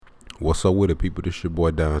What's up with it, people? This your boy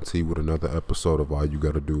Don T with another episode of All You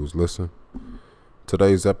Gotta Do Is Listen.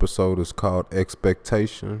 Today's episode is called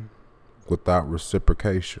Expectation Without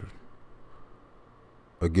Reciprocation.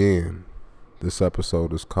 Again, this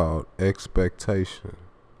episode is called Expectation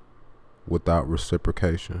Without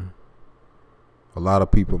Reciprocation. A lot of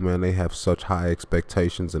people, man, they have such high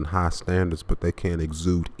expectations and high standards, but they can't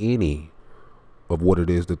exude any of what it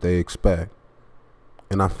is that they expect.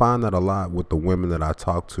 And I find that a lot with the women that I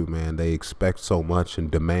talk to, man. They expect so much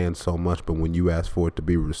and demand so much, but when you ask for it to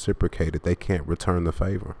be reciprocated, they can't return the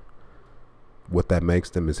favor. What that makes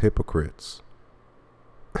them is hypocrites.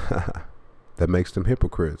 That makes them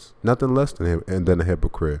hypocrites. Nothing less than a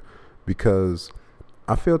hypocrite. Because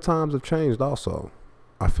I feel times have changed also.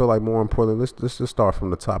 I feel like more importantly, let's just start from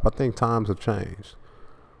the top. I think times have changed.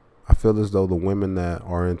 I feel as though the women that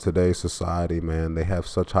are in today's society, man, they have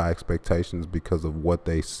such high expectations because of what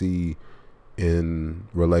they see in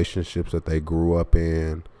relationships that they grew up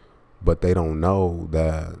in, but they don't know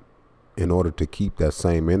that in order to keep that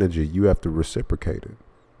same energy, you have to reciprocate it.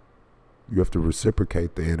 You have to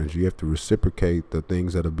reciprocate the energy. You have to reciprocate the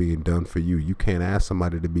things that are being done for you. You can't ask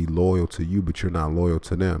somebody to be loyal to you, but you're not loyal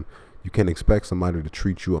to them. You can't expect somebody to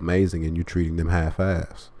treat you amazing and you're treating them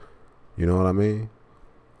half-ass. You know what I mean?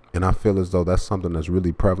 And I feel as though that's something that's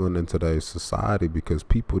really prevalent in today's society because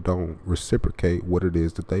people don't reciprocate what it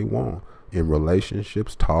is that they want in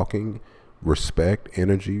relationships, talking, respect,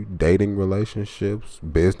 energy, dating relationships,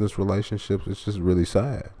 business relationships. It's just really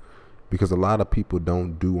sad because a lot of people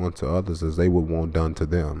don't do unto others as they would want done to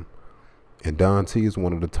them. And Don T is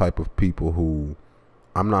one of the type of people who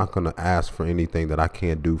I'm not going to ask for anything that I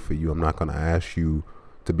can't do for you. I'm not going to ask you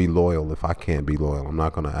to be loyal if I can't be loyal. I'm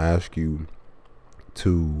not going to ask you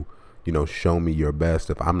to, show me your best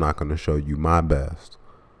if I'm not going to show you my best.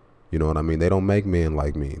 You know what I mean? They don't make men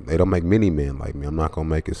like me. They don't make many men like me. I'm not going to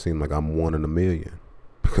make it seem like I'm one in a million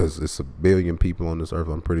because it's a billion people on this earth.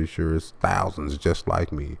 I'm pretty sure it's thousands just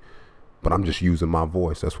like me, but I'm just using my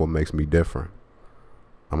voice. That's what makes me different.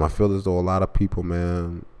 I feel as though a lot of people,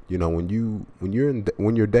 man, when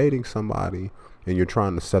you're dating somebody and you're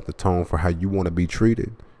trying to set the tone for how you want to be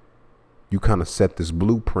treated, you kind of set this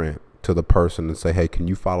blueprint to the person and say, hey, can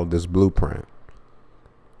you follow this blueprint?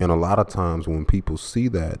 And a lot of times when people see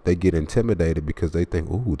that, they get intimidated because they think,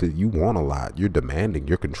 ooh, you want a lot. You're demanding,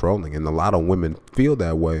 you're controlling. And a lot of women feel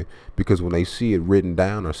that way because when they see it written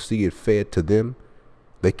down or see it fed to them,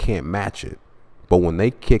 they can't match it. But when they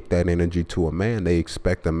kick that energy to a man, they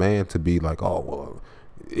expect a man to be like, oh, well,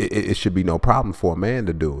 it should be no problem for a man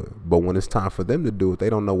to do it. But when it's time for them to do it, they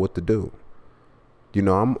don't know what to do.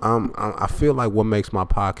 I feel like what makes my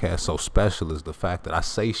podcast so special is the fact that I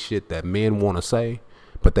say shit that men want to say,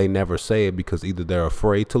 but they never say it because either they're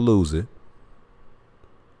afraid to lose it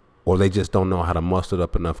or they just don't know how to muster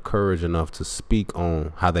up enough courage enough to speak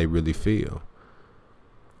on how they really feel.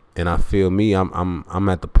 And I feel I'm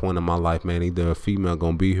at the point in my life, man, either a female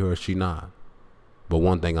gonna be here or she not. But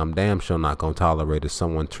one thing I'm damn sure not gonna tolerate is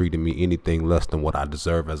someone treating me anything less than what I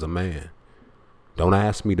deserve as a man. Don't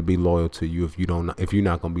ask me to be loyal to you if you're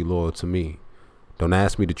not gonna be loyal to me. Don't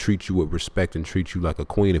ask me to treat you with respect and treat you like a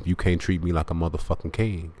queen if you can't treat me like a motherfucking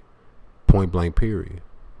king. Point blank, period.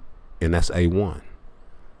 And that's A1.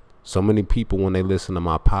 So many people, when they listen to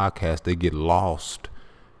my podcast, they get lost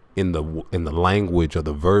in the language or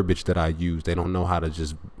the verbiage that I use. They don't know how to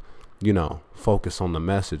just, focus on the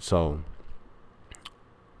message. So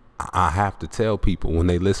I have to tell people when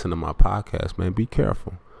they listen to my podcast, man, be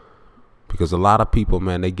careful. Because a lot of people,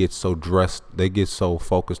 man, they get so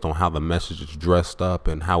focused on how the message is dressed up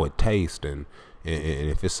and how it tastes. And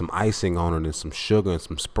if it's some icing on it and some sugar and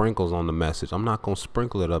some sprinkles on the message, I'm not going to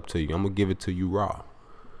sprinkle it up to you. I'm going to give it to you raw.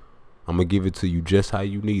 I'm going to give it to you just how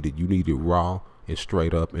you need it. You need it raw and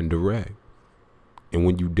straight up and direct. And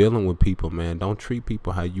when you're dealing with people, man, don't treat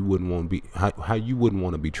people how you wouldn't want to be, how you wouldn't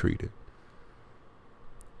want to be treated.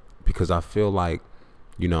 Because I feel like,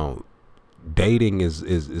 dating is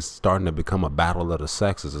starting to become a battle of the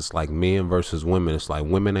sexes. It's like men versus women. It's like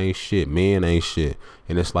women ain't shit, men ain't shit.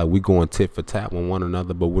 And it's like we going tit for tat with one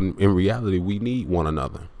another. But when in reality, we need one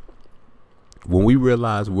another. When we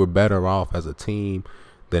realize we're better off as a team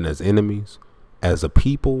than as enemies, as a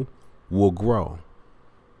people, we'll grow.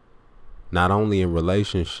 Not only in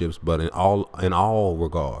relationships, but in all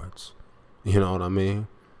regards. You know what I mean?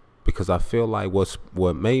 Because I feel like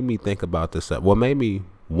what made me think about this, what made me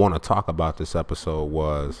want to talk about this episode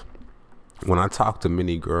was when I talk to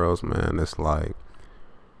many girls, man, it's like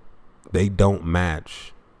they don't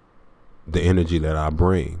match the energy that I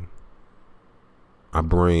bring. I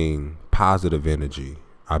bring positive energy.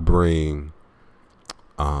 I bring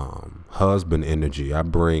husband energy. I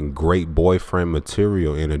bring great boyfriend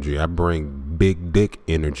material energy. I bring big dick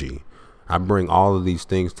energy. I bring all of these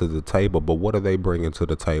things to the table, but what are they bringing to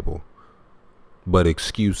the table? But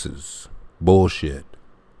excuses, bullshit,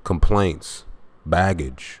 complaints,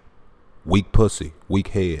 baggage, weak pussy, weak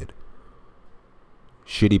head,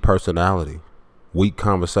 shitty personality, weak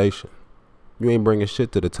conversation. You ain't bringing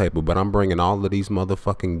shit to the table, but I'm bringing all of these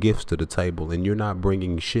motherfucking gifts to the table, and you're not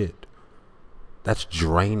bringing shit. That's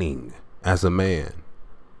draining as a man.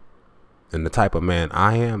 And the type of man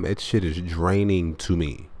I am, that shit is draining to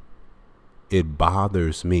me. It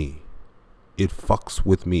bothers me. It fucks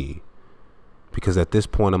with me. Because at this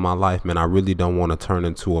point in my life, man, I really don't want to turn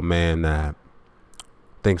into a man that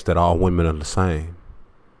thinks that all women are the same.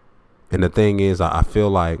 And the thing is, I feel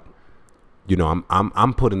like, you know,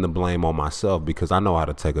 I'm putting the blame on myself because I know how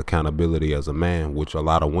to take accountability as a man, which a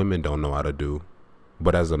lot of women don't know how to do.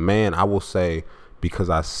 But as a man, I will say, because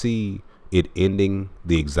I see it ending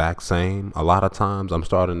the exact same, a lot of times I'm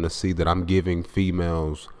starting to see that I'm giving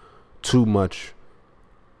females too much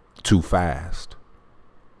too fast.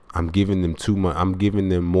 I'm giving them too much. I'm giving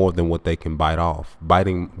them more than what they can bite off.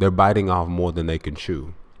 They're biting off more than they can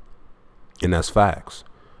chew. And that's facts.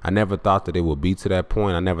 I never thought that it would be to that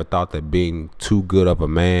point. I never thought that being too good of a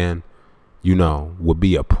man, you know, would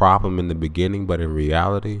be a problem in the beginning, but in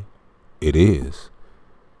reality, it is.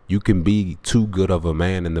 You can be too good of a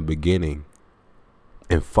man in the beginning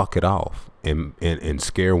and fuck it off and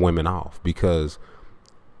scare women off, because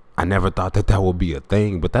I never thought that would be a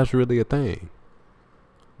thing, but that's really a thing.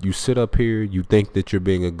 You sit up here, you think that you're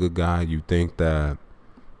being a good guy, you think that,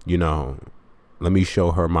 you know, let me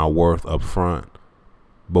show her my worth up front.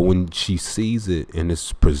 But when she sees it and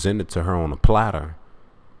it's presented to her on a platter,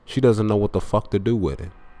 she doesn't know what the fuck to do with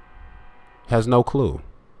it. Has no clue.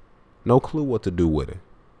 No clue what to do with it.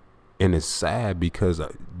 And it's sad because,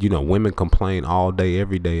 you know, women complain all day,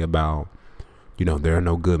 every day about, you know, there are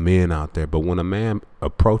no good men out there. But when a man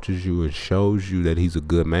approaches you and shows you that he's a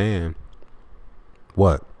good man,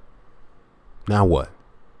 what? Now what?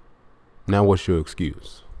 Now what's your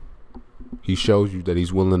excuse? He shows you that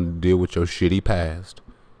he's willing to deal with your shitty past.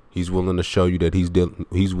 He's willing to show you that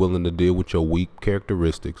he's willing to deal with your weak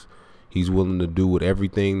characteristics. He's willing to do with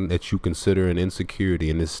everything that you consider an insecurity,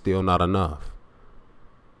 and it's still not enough.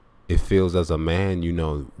 It feels as a man, you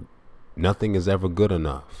know, nothing is ever good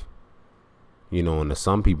enough. You know, and to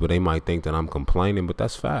some people, they might think that I'm complaining, but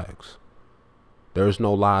that's facts. There's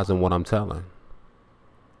no lies in what I'm telling.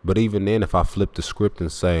 But even then, if I flip the script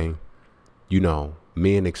and say, you know,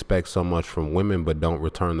 men expect so much from women but don't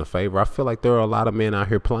return the favor, I feel like there are a lot of men out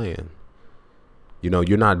here playing. You know,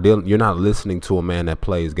 you're not listening to a man that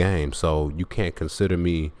plays games, so you can't consider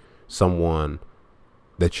me someone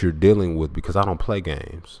that you're dealing with because I don't play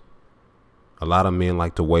games. A lot of men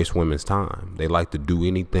like to waste women's time. They like to do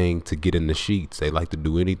anything to get in the sheets. They like to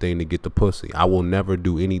do anything to get the pussy. I will never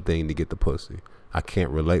do anything to get the pussy. I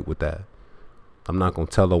can't relate with that. I'm not going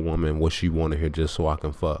to tell a woman what she want to hear just so I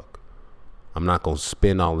can fuck. I'm not going to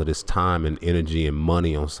spend all of this time and energy and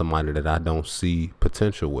money on somebody that I don't see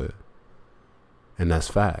potential with. And that's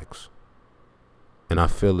facts. And I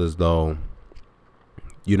feel as though,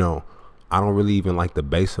 you know, I don't really even like to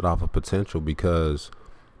base it off of potential, because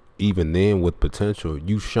even then with potential,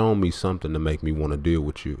 you've shown me something to make me want to deal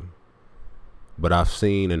with you. But I've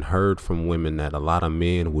seen and heard from women that a lot of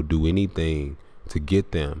men will do anything to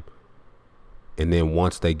get them. And then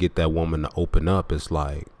once they get that woman to open up, it's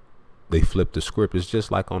like they flip the script. It's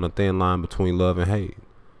just like on a thin line between love and hate.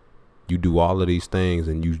 You do all of these things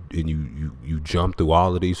and you jump through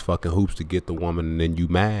all of these fucking hoops to get the woman, and then you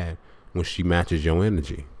mad when she matches your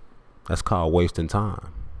energy. That's called wasting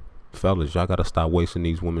time. Fellas, y'all gotta stop wasting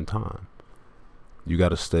these women time. You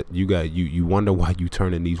wonder why you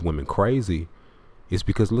turning these women crazy. It's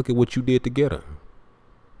because look at what you did to get her.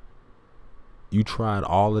 You tried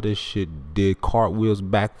all of this shit, did cartwheels,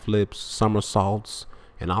 backflips, somersaults,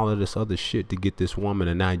 and all of this other shit to get this woman,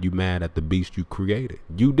 and now you mad at the beast you created.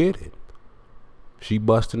 You did it. She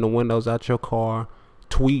busting the windows out your car,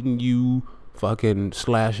 tweeting you, fucking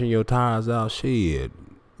slashing your tires out. Shit,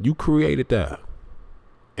 you created that.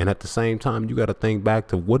 And at the same time, you got to think back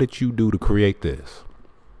to, what did you do to create this?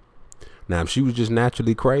 Now, if she was just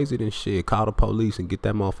naturally crazy, then shit, call the police and get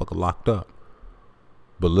that motherfucker locked up.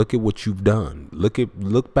 But look at what you've done.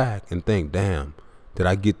 Look back and think, damn, did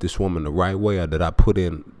I get this woman the right way, or did I put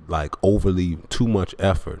in like overly too much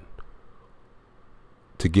effort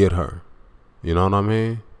to get her? You know what I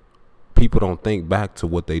mean? People don't think back to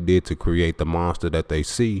what they did to create the monster that they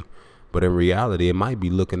see, but in reality, it might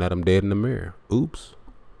be looking at them dead in the mirror. Oops.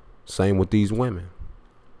 Same with these women.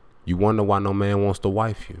 You wonder why no man wants to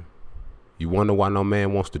wife you. You wonder why no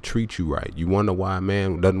man wants to treat you right. You wonder why a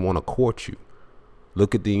man doesn't want to court you.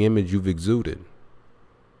 Look at the image you've exuded.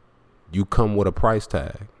 You come with a price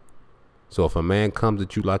tag. So if a man comes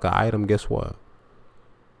at you like an item, guess what?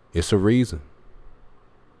 It's a reason.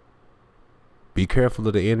 Be careful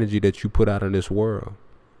of the energy that you put out in this world.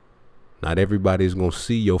 Not everybody's going to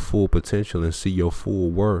see your full potential and see your full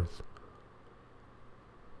worth.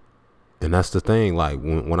 And that's the thing. Like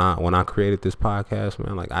when I created this podcast,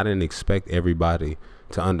 man, like I didn't expect everybody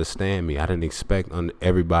to understand me. I didn't expect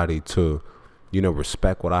everybody to,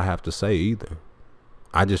 respect what I have to say either.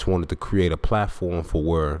 I just wanted to create a platform for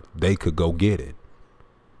where they could go get it.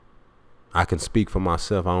 I can speak for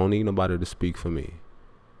myself. I don't need nobody to speak for me.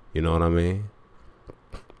 You know what I mean?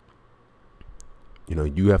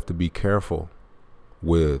 You have to be careful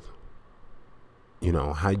with,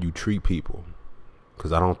 how you treat people.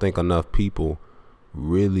 Because I don't think enough people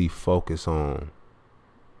really focus on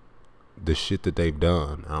the shit that they've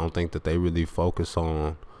done. I don't think that they really focus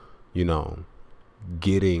on,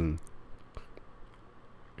 getting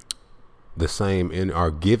the same or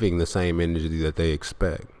giving the same energy that they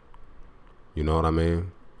expect. You know what I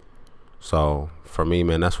mean? So for me,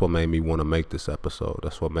 man, that's what made me want to make this episode.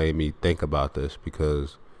 That's what made me think about this,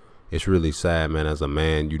 because it's really sad, man. As a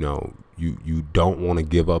man, you don't want to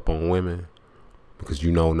give up on women, because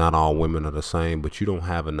not all women are the same, but you don't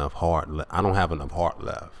have enough heart. I don't have enough heart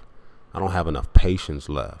left. I don't have enough patience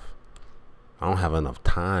left. I don't have enough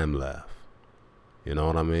time left. You know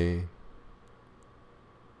what I mean?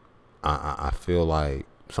 I feel like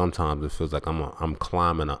sometimes it feels like I'm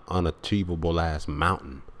climbing an unachievable ass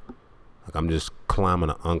mountain. Like I'm just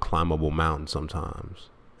climbing an unclimbable mountain sometimes.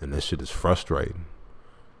 And that shit is frustrating,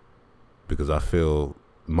 because I feel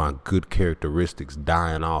my good characteristics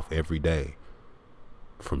dying off every day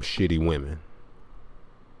from shitty women.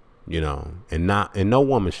 And no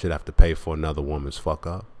woman should have to pay for another woman's fuck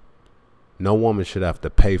up. No woman should have to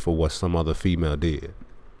pay for what some other female did.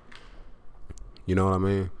 You know what I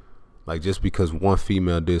mean? Like, just because one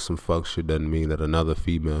female did some fuck shit doesn't mean that another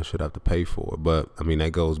female should have to pay for it. But I mean,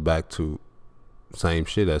 that goes back to same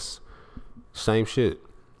shit. That's same shit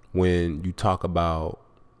when you talk about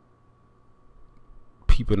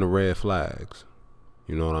peeping the red flags.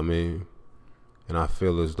 You know what I mean? And I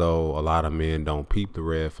feel as though a lot of men don't peep the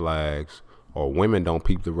red flags, or women don't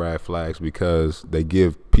peep the red flags, because they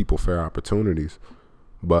give people fair opportunities.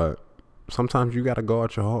 But sometimes you got to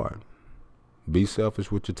guard your heart. Be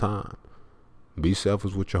selfish with your time. Be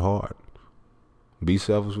selfish with your heart. Be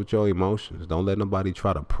selfish with your emotions. Don't let nobody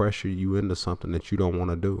try to pressure you into something that you don't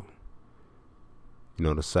want to do.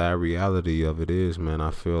 The sad reality of it is, man,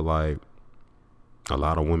 I feel like a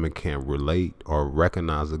lot of women can't relate or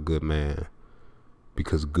recognize a good man,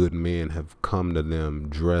 because good men have come to them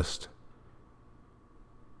dressed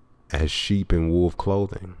as sheep in wolf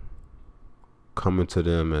clothing, coming to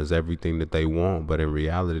them as everything that they want, but in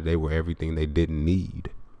reality they were everything they didn't need.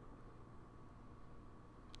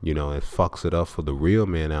 It fucks it up for the real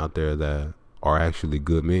men out there that are actually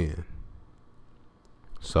good men.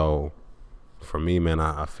 So for me, man,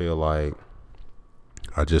 I feel like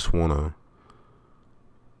I just want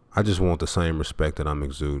the same respect that I'm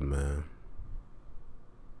exuding, man.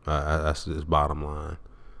 That's just bottom line.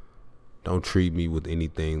 Don't treat me with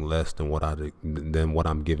anything less than what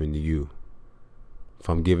I'm giving to you. If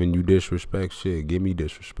I'm giving you disrespect, shit, give me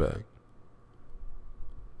disrespect.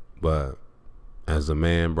 But as a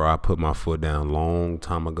man, bro, I put my foot down long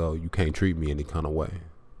time ago. You can't treat me any kind of way.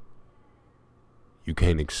 You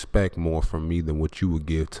can't expect more from me than what you would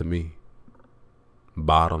give to me.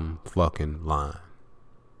 Bottom fucking line.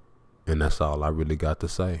 And that's all I really got to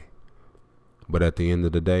say. But at the end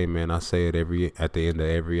of the day, man, I say it at the end of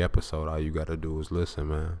every episode, all you got to do is listen,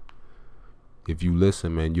 man. If you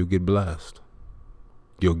listen, man, you'll get blessed.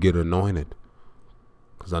 You'll get anointed.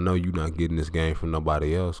 Because I know you're not getting this game from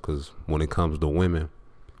nobody else. Because when it comes to women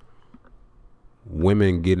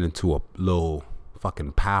get into a little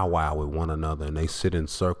fucking powwow with one another, and they sit in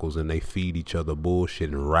circles and they feed each other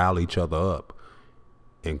bullshit and rile each other up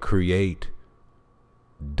and create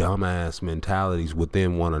dumbass mentalities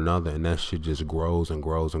within one another, and that shit just grows and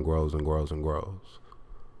grows and grows and grows and grows.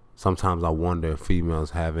 Sometimes I wonder if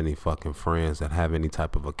females have any fucking friends that have any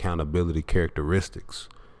type of accountability characteristics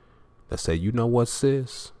that say, you know what,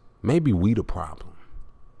 sis, maybe we the problem.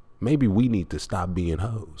 Maybe we need to stop being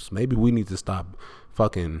hoes. Maybe we need to stop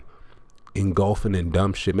fucking engulfing in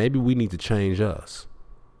dumb shit. Maybe we need to change us.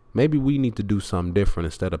 Maybe we need to do something different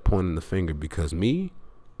instead of pointing the finger, because me,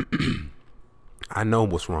 I know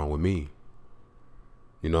what's wrong with me.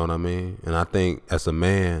 You know what I mean? And I think as a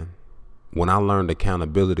man, when I learned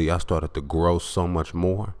accountability, I started to grow so much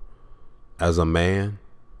more as a man.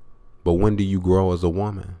 But when do you grow as a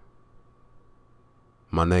woman?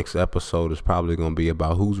 My next episode is probably going to be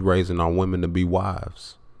about who's raising our women to be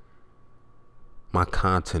wives. My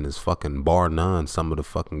content is fucking bar none some of the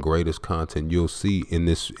fucking greatest content you'll see in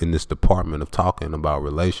this department of talking about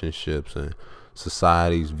relationships and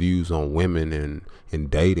society's views on women and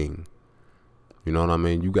dating. You know what I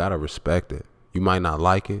mean? You gotta respect it. You might not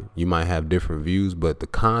like it. You might have different views, but the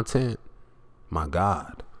content, my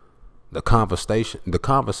God, the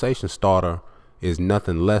conversation starter is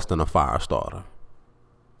nothing less than a fire starter.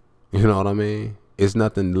 You know what I mean? It's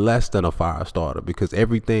nothing less than a fire starter because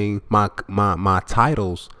everything, my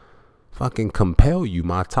titles fucking compel you.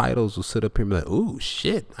 My titles will sit up here and be like, ooh,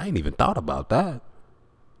 shit, I ain't even thought about that.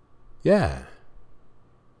 Yeah.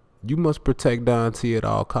 You must protect Don T at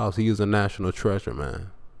all costs. He is a national treasure,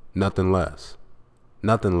 man. Nothing less.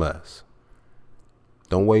 Nothing less.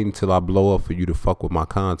 Don't wait until I blow up for you to fuck with my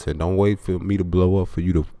content. Don't wait for me to blow up for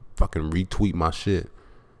you to fucking retweet my shit.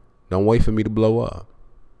 Don't wait for me to blow up.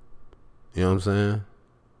 You know what I'm saying?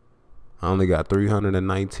 I only got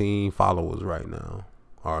 319 followers right now.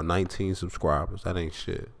 Or 19 subscribers. That ain't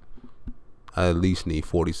shit. I at least need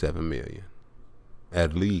 47 million.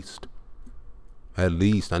 At least. At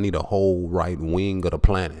least. I need a whole right wing of the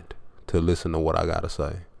planet to listen to what I gotta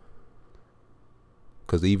say.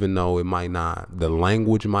 Because even though the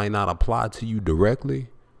language might not apply to you directly,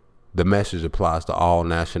 the message applies to all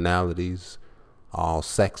nationalities, all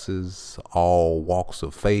sexes, all walks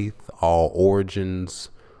of faith, all origins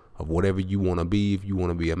of whatever you want to be. If you want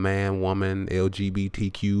to be a man, woman,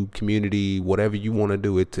 LGBTQ community, whatever you want to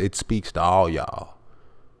do, it speaks to all y'all.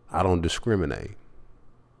 I don't discriminate.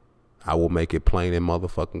 I will make it plain and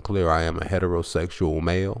motherfucking clear. I am a heterosexual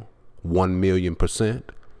male, 1,000,000%.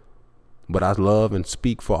 But I love and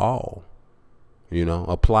speak for all. You know,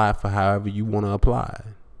 apply for however you want to apply.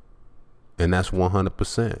 And that's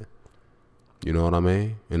 100%. You know what I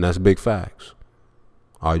mean? And that's big facts.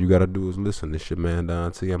 All you got to do is listen. This your man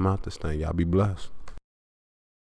Don T. I'm out this thing. Y'all be blessed.